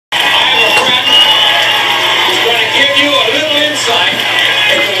looks like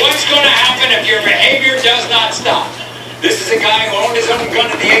and what's going to happen if your behavior does not stop. This is a guy who owned his own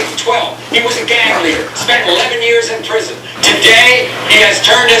gun at the age of 12. He was a gang leader, spent 11 years in prison. Today, he has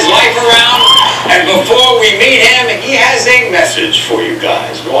turned his life around, and before we meet him, he has a message for you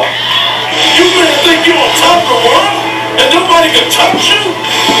guys. Watch. You really think you're on top of the world, and nobody can touch you?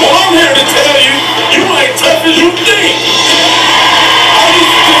 Well, I'm here to tell you, you ain't tough as you think. I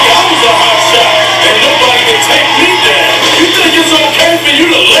used to think I was a hot shot, and nobody can take me down. You think it's okay for you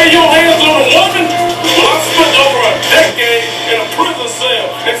to lay your hands on a woman? Well, I spent over a decade in a prison cell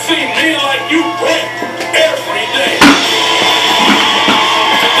and seen men like you break every day.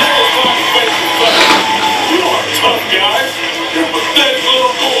 Today is time to face the fact. You are tough guys. You're pathetic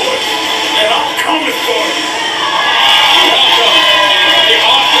little boys. And I'm coming for you. Welcome, the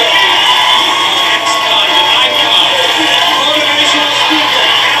author, ex-con, the icon, motivational speaker,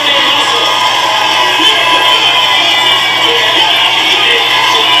 Cali Muscle.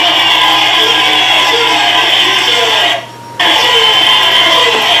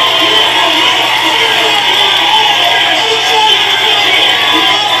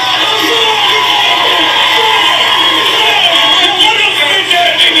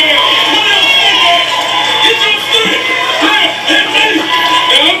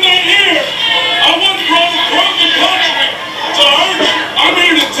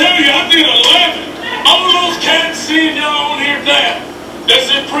 That's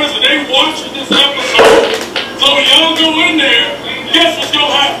in prison. They watching this episode. So y'all go in there. Guess what's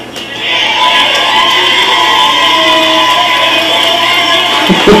gonna happen?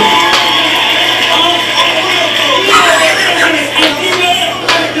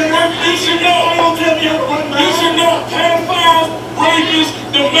 You should know pedophiles, rapists,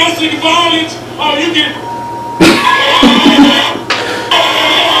 domestic violence. Oh, you get.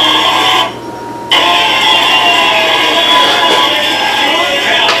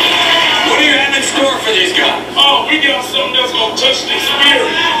 Oh, we got something that's gonna touch their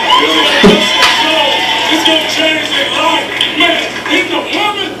spirit. It's gonna touch their soul. It's gonna change their life. Man, he's a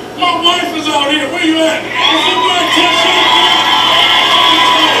woman. My wife is out here. Where you at? Can somebody touch her?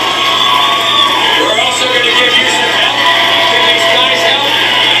 We're also going to give you some help. Give these guys help.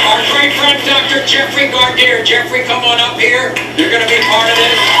 Our great friend, Dr. Jeffrey Gardier. Jeffrey, come on up here. You're going to be part of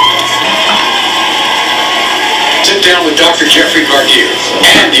this. Sit down with Dr. Jeffrey Gardier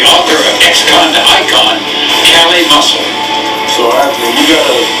and the author of Ex-Con to Icon, Cali Muscle. So, Anthony, we got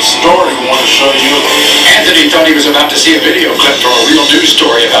a story we want to show you. Anthony thought he was about to see a video clip for a real news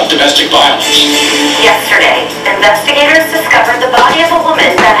story about domestic violence. Yesterday, investigators discovered the body of a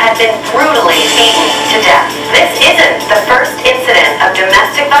woman that had been brutally beaten to death. This isn't the first incident of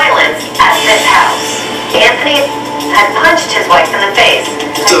domestic violence at this house. Anthony had punched his wife in the face,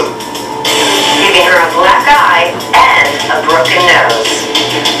 giving her a black eye and a broken nose.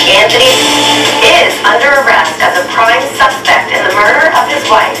 Anthony is under arrest as a prime suspect in the murder of his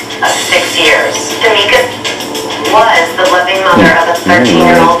wife of 6 years. Tamika was the loving mother of a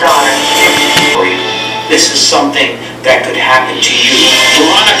 13-year-old daughter. This is something that could happen to you.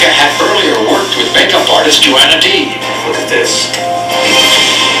 Veronica had earlier worked with makeup artist Joanna D. Look at this.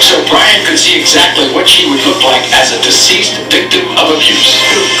 So Brian could see exactly what she would look like as a deceased victim of abuse.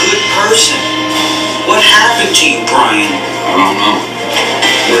 You're a good person. What happened to you, Brian? I don't know.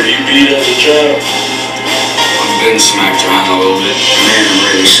 Were you beat as a child? I've been smacked around a little bit. Man, I'm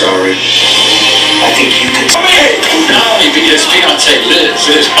really sorry. I think you could... Hey, who not only beat his fiancée Liz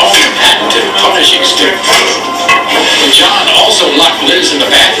with his own patented punishing stick, but John also locked Liz in the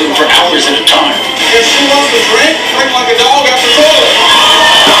bathroom for hours at a time. If she wants to drink like a dog after toilet.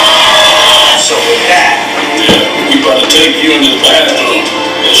 So with that... Yeah, we about to take you into the bathroom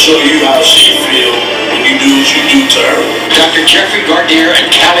and show you how she feels when you do what you do to her. Dr. Jeffrey Gardier and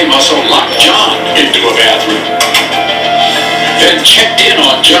Cali Muscle locked John into a bathroom. Then checked in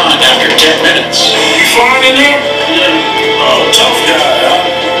on John after 10 minutes. You fine in there? Yeah. Oh, tough guy, huh?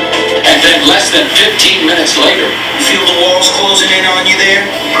 And then less than 15 minutes later, You feel the walls closing in on you there?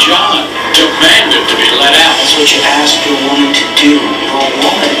 John demanded to be let out. That's what you ask your woman to do. You're a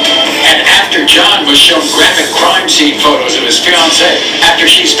woman. And after John was shown graphic crime scene photos of his fiancée, after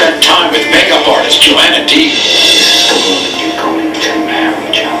she spent time with makeup artist Joanna D. This is the woman you're going to marry,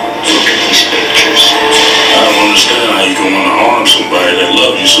 John. Look at these pictures. I don't understand how you can want to harm somebody that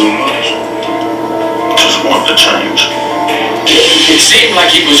loves you so much. Just want to change. It seemed like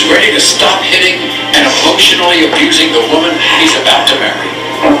he was ready to stop hitting and emotionally abusing the woman he's about to marry.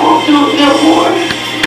 I won't do it no more.